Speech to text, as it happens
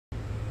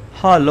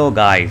Hello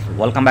guys,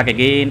 welcome back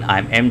again.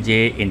 I'm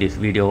MJ. In this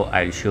video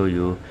I'll show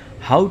you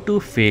how to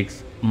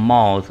fix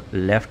mouse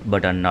left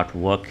button not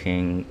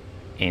working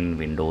in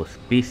Windows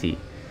PC.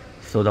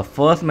 So the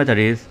first method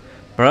is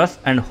press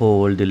and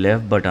hold the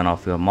left button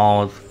of your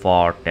mouse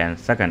for 10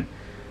 seconds.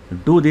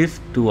 Do this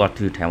 2 or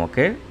 3 times,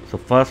 okay? So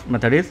first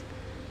method is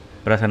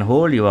press and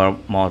hold your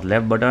mouse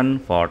left button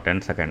for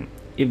 10 seconds.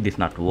 If this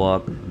not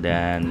work,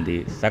 then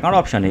the second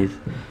option is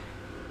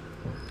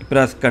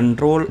press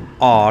Ctrl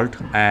Alt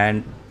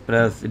and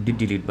press the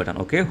delete button.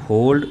 Okay,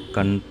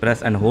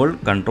 press and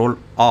hold Ctrl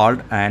Alt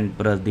and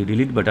press the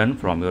delete button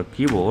from your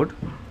keyboard,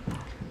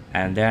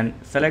 and then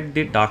select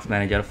the task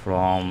manager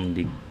from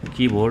the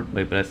keyboard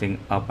by pressing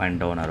up and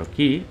down arrow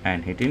key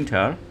and hit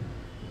enter.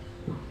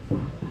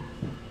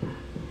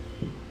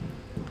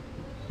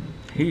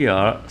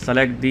 Here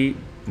select the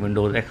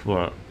Windows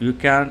Explorer. You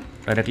can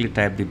directly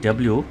type the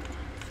W,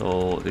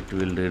 so it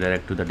will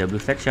redirect to the W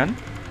section.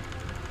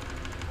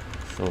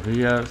 So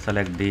here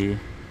select the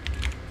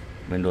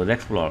Windows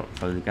Explorer.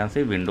 So you can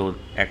see Windows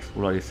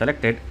Explorer is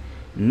selected.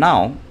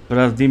 Now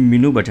press the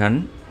menu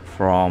button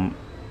from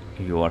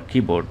your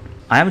keyboard.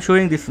 I am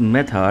showing this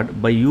method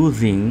by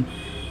using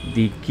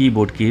the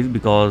keyboard keys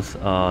because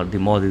the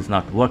mouse is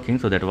not working,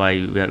 so that's why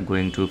we are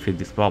going to fix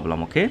this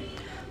problem. Okay,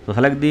 so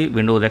select the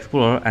Windows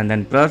Explorer and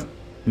then press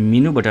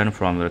menu button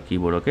from your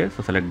keyboard. Okay,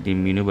 so select the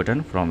menu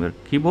button from your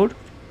keyboard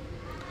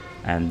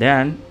and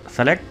then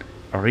select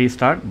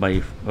restart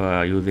by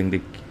using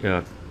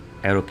the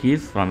arrow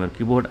keys from your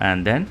keyboard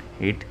and then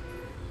hit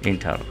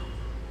enter.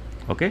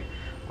 Okay,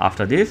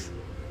 after this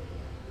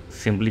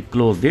simply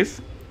close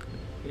this.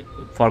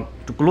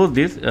 To close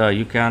this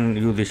you can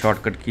use the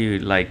shortcut key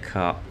like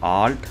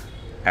Alt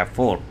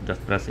F4.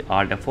 Just press the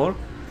Alt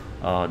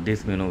F4.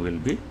 This menu will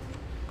be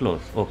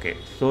closed. Okay,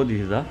 so this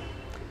is the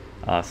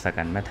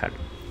second method.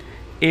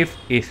 If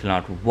it's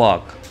not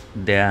work,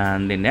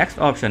 then the next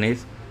option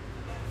is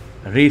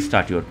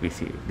restart your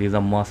PC. These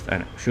are must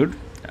and should.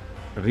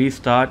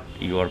 Restart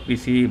your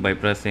PC by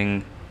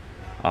pressing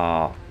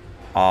Alt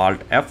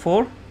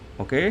F4.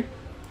 Okay,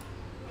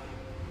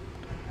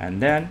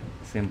 and then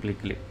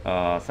simply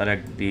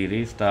select the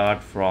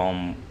restart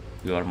from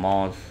your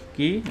mouse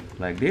key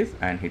like this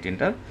and hit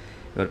enter.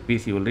 Your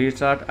PC will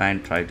restart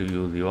and try to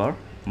use your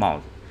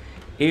mouse.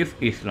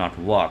 If it's not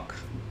work,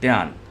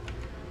 then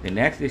the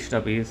next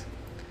step is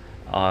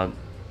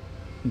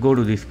go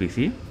to this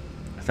PC,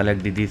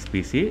 select this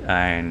PC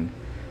and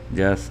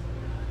just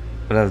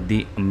press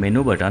the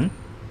menu button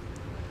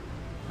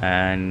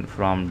and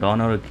from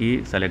down arrow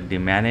key select the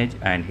manage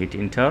and hit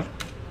enter.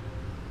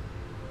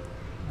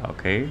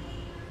 Okay,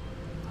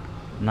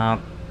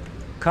 now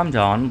come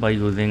down by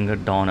using the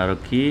down arrow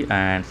key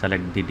and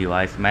select the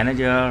device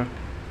manager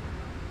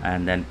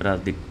and then press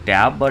the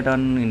tab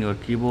button in your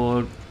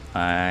keyboard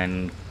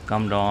and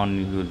come down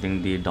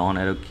using the down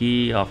arrow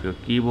key of your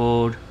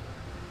keyboard.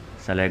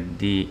 Select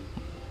the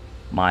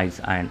mice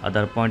and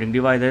other pointing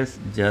devices,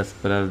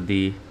 just press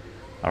the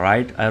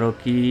right arrow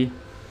key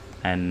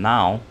and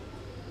now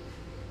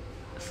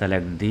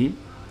select the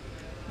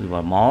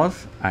your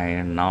mouse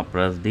and now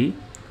press the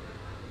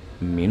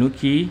menu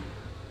key.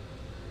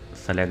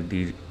 Select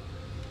the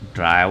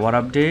driver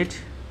update.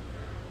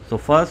 So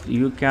first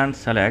you can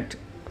select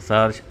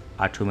search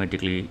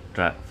automatically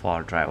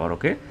for driver.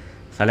 Okay,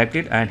 select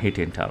it and hit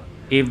enter.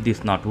 If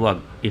this not work,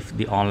 if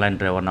the online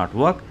driver not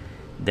work,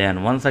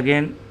 then once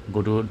again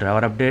go to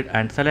driver update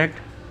and select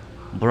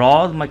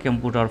browse my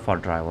computer for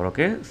driver.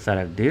 Okay,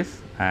 select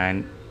this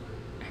and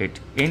hit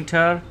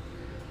enter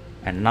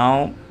and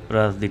now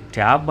press the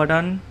tab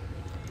button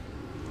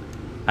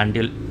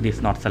until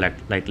this not select.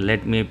 Like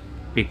let me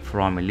pick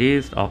from a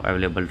list of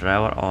available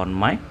driver on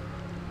my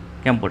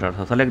computer.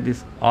 So select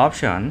this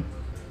option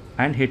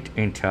and hit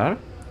enter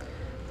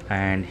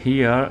and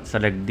here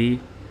select the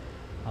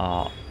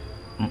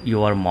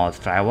your mouse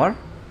driver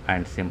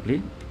and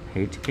simply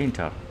hit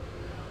enter.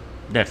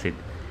 That's it.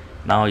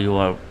 Now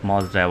your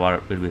mouse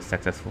driver will be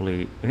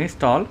successfully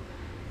installed.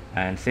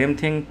 And same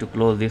thing to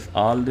close this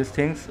all these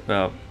things,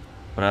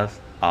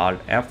 press Alt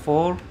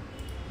F4.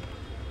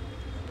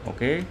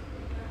 Okay,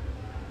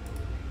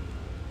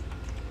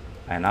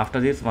 and after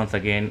this once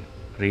again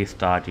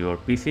restart your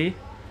PC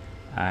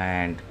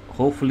and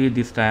hopefully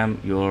this time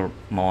your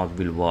mouse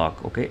will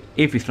work. Okay,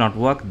 if it's not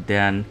work,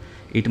 then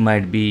it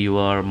might be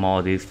your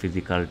mouse is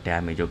physical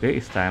damage. Okay,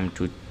 it's time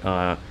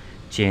to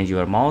change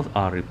your mouse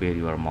or repair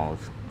your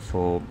mouse.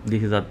 So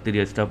this is the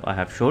 3 step I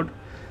have showed.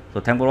 So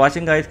thanks for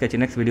watching guys. Catch you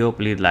next video.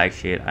 Please like,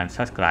 share and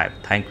subscribe.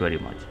 Thank you very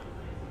much.